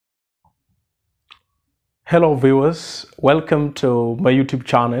Hello viewers, welcome to my YouTube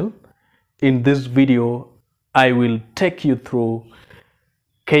channel. In this video, I will take you through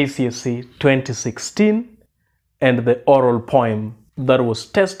Kcse 2016 and the oral poem that was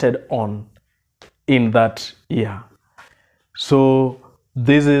tested on in that year. So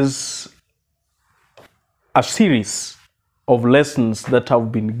this is a series of lessons that have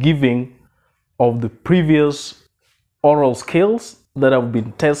been given of the previous oral skills that have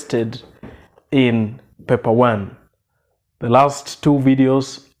been tested in paper 1. The last two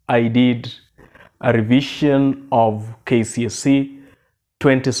videos I did a revision of Kcse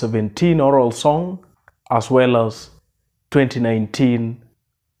 2017 oral song as well as 2019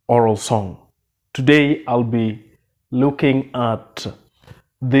 oral song. Today I'll be looking at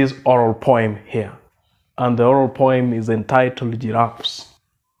this oral poem here, and the oral poem is entitled Giraffes.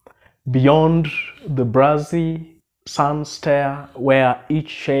 Beyond the brassy sun stare where each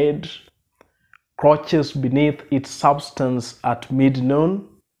shade crouches beneath its substance at mid-noon,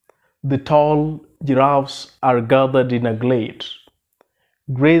 the tall giraffes are gathered in a glade,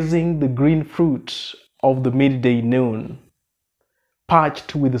 grazing the green fruit of the midday noon.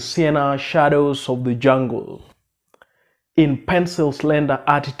 Patched with the sienna shadows of the jungle, in pencil-slender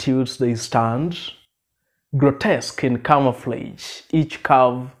attitudes they stand, grotesque in camouflage, each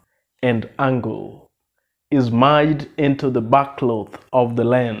curve and angle is merged into the backcloth of the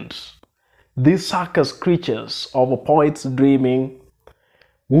land. These circus creatures of a poet's dreaming,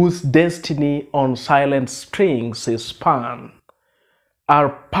 whose destiny on silent strings is spun, are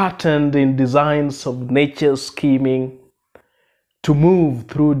patterned in designs of nature's scheming to move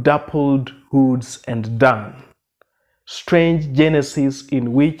through dappled hoods and dun. Strange genesis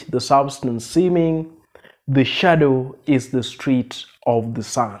in which the substance seeming, the shadow is the street of the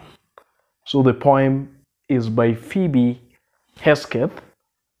sun. So the poem is by Phoebe Hesketh,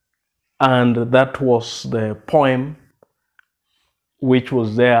 and that was the poem which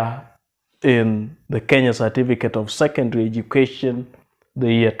was there in the Kenya Certificate of Secondary Education,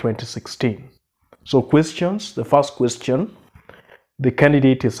 the year 2016. So questions, the first question, the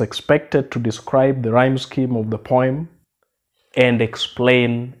candidate is expected to describe the rhyme scheme of the poem and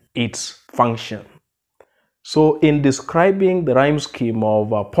explain its function. So in describing the rhyme scheme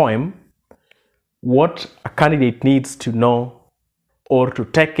of a poem, what a candidate needs to know or to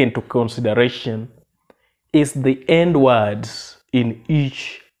take into consideration is the end words in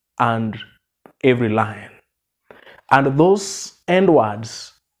each and every line. And those end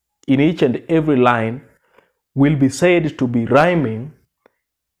words in each and every line will be said to be rhyming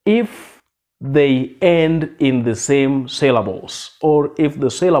if they end in the same syllables, or if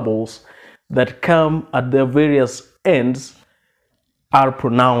the syllables that come at their various ends are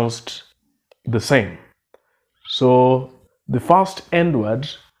pronounced the same. So the first end word,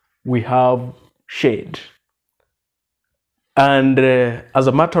 we have shade. And as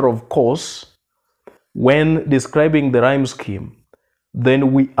a matter of course, when describing the rhyme scheme,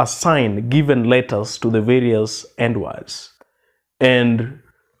 then we assign given letters to the various end words. And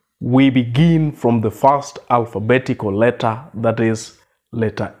we begin from the first alphabetical letter, that is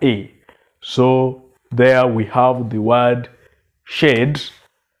letter A. So there we have the word shade.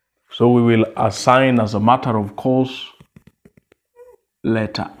 So we will assign, as a matter of course,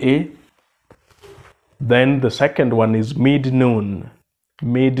 letter A. Then the second one is mid-noon,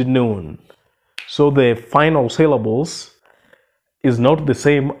 mid-noon. So the final syllables is not the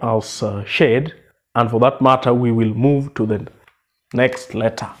same as shade, and for that matter we will move to the next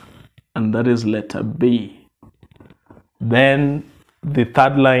letter, and that is letter B. Then the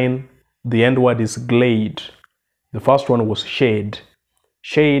third line, the end word is glade. The first one was shade.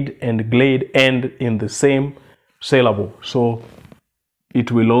 Shade and glade end in the same syllable, so it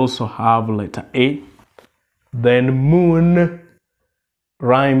will also have letter A. Then moon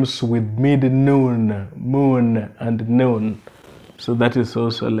rhymes with mid-noon, moon and noon, so that is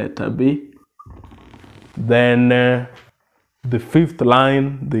also letter B. Then the fifth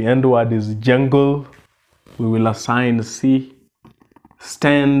line, the end word is jungle. We will assign C.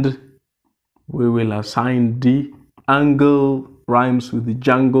 Stand, we will assign D. Angle rhymes with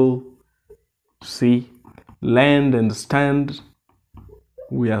jungle, C. Land and stand,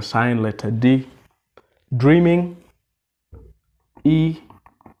 we assign letter D. Dreaming, E.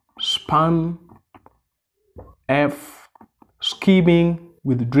 Span, F. Scheming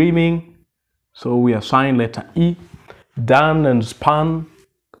with dreaming, so we assign letter E. Done and span,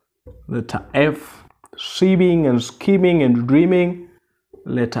 letter F. Seeming and scheming and dreaming,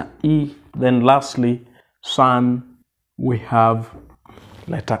 letter E. Then lastly, sun, we have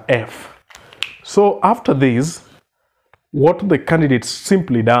letter F. So after this, what the candidate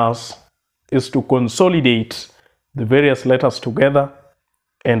simply does is to consolidate the various letters together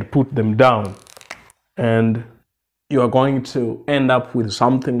and put them down. And you are going to end up with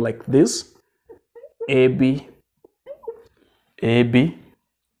something like this: AB, AB,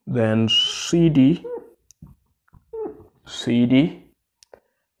 then CD, CD,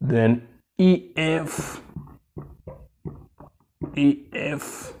 then EF,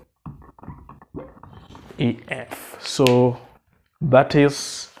 EF, EF. So that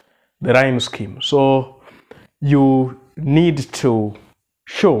is the rhyme scheme. So you need to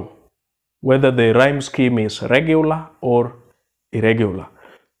show whether the rhyme scheme is regular or irregular.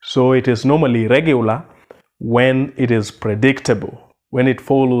 So it is normally regular when it is predictable, when it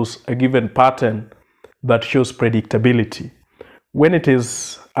follows a given pattern that shows predictability. When it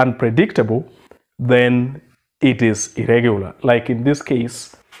is unpredictable, then it is irregular. Like in this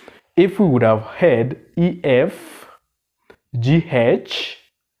case, if we would have had EF, GH,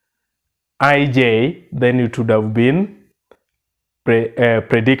 IJ, then it would have been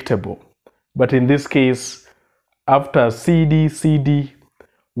predictable. But in this case, after CD, CD,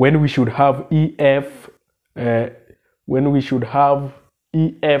 when we should have EF, when we should have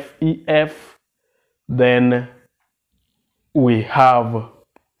EF, EF, then we have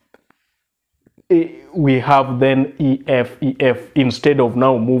then EF, EF instead of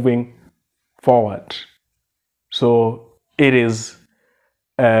now moving forward. So it is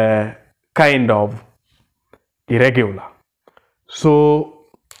kind of irregular. So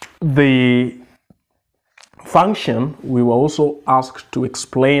the function, we were also asked to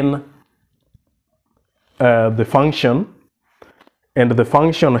explain the function, and the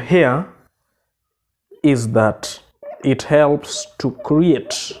function here is that it helps to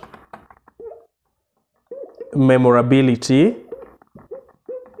create memorability,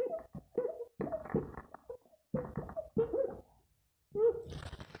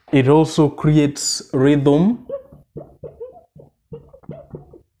 it also creates rhythm,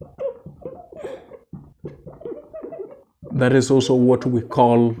 that is also what we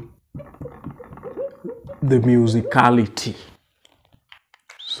call the musicality.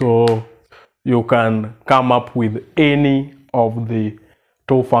 So you can come up with any of the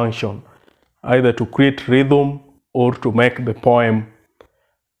two functions, either to create rhythm or to make the poem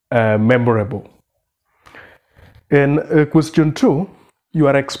memorable. In question 2, you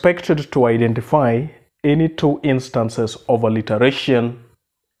are expected to identify any two instances of alliteration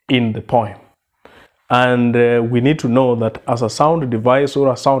in the poem. And we need to know that as a sound device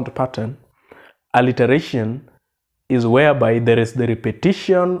or a sound pattern, alliteration is whereby there is the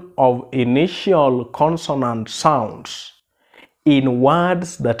repetition of initial consonant sounds in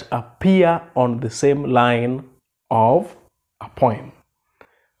words that appear on the same line of a poem.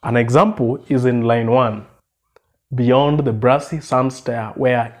 An example is in line 1, beyond the brassy sunstair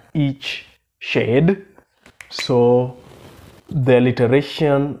where each shade. So the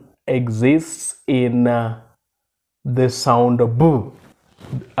alliteration exists in the sound boo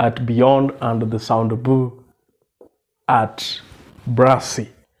at beyond and the sound boo at brassy.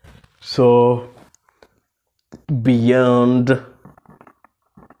 So beyond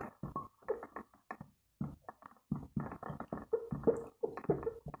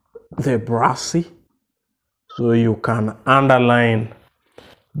the brassy, so you can underline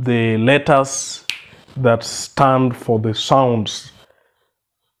the letters that stand for the sounds,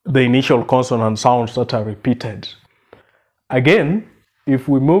 the initial consonant sounds that are repeated. Again, if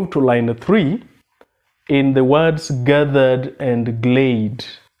we move to line 3, in the words gathered and glade,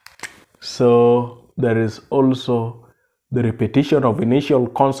 so there is also the repetition of initial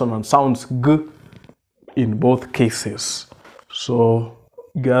consonant sounds g in both cases. So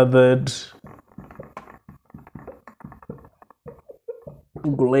gathered,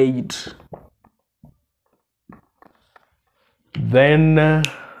 glade. Then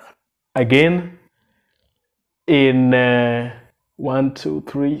again in 1, 2,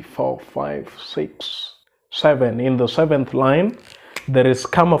 3, 4, 5, 6, 7, in the 7th line there is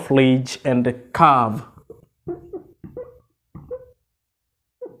camouflage and carve.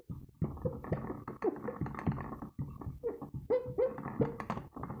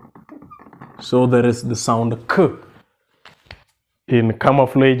 So there is the sound k in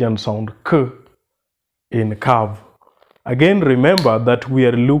camouflage and sound k in carve. Again, remember that we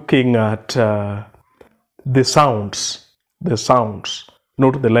are looking at the sounds,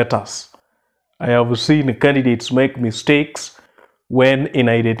 not the letters. I have seen candidates make mistakes when in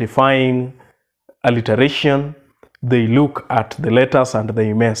identifying alliteration, they look at the letters and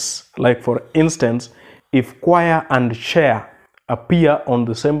they mess. Like for instance, if choir and chair appear on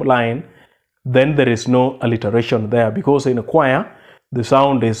the same line, then there is no alliteration there, because in a choir, the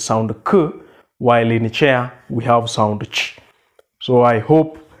sound is sound K, while in chair we have sound Ch. So I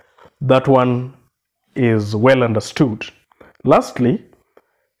hope that one is well understood. Lastly,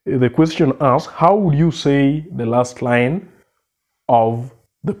 the question asks, how would you say the last line of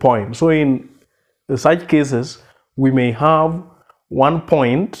the poem? So in such cases, we may have one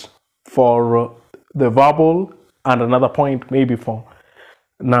point for the verbal and another point maybe for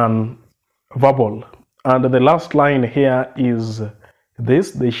non-verbal. And the last line here is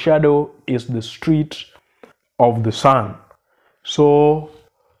this: the shadow is the street of the sun. So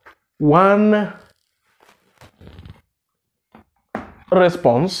one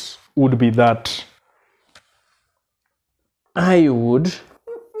response would be that I would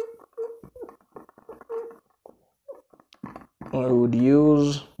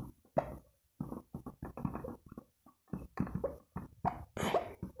use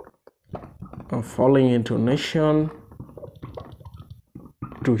a falling intonation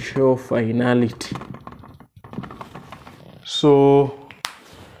to show finality. So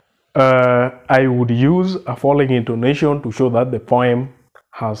I would use a falling intonation to show that the poem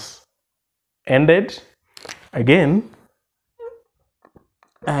has ended. Again,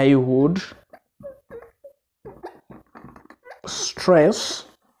 I would stress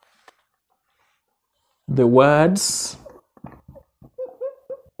the words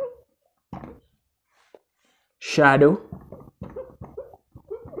shadow,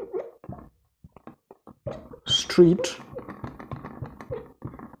 street,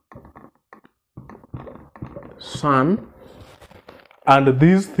 sun, and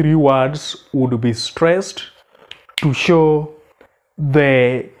these three words would be stressed to show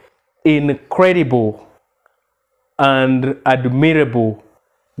the incredible and admirable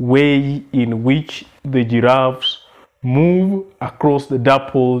way in which the giraffes move across the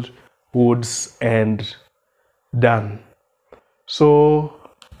dappled woods and done. So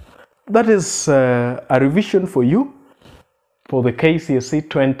that is a revision for you for the Kcse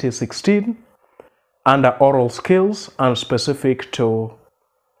 2016 under oral skills and specific to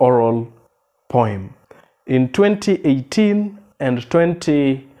oral poem. In 2018 and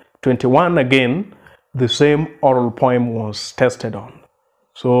 2021 again, the same oral poem was tested on.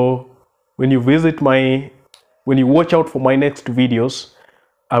 So when you watch out for my next videos,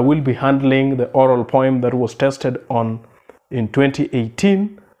 I will be handling the oral poem that was tested on in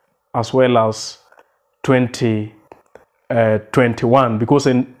 2018 as well as 2021, because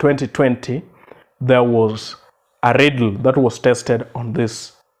in 2020 there was a riddle that was tested on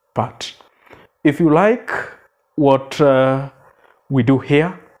this part. If you like what we do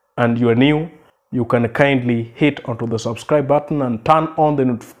here and you are new, you can kindly hit onto the subscribe button and turn on the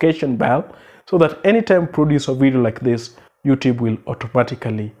notification bell so that anytime I produce a video like this, YouTube will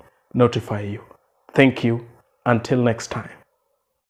automatically notify you. Thank you. Until next time.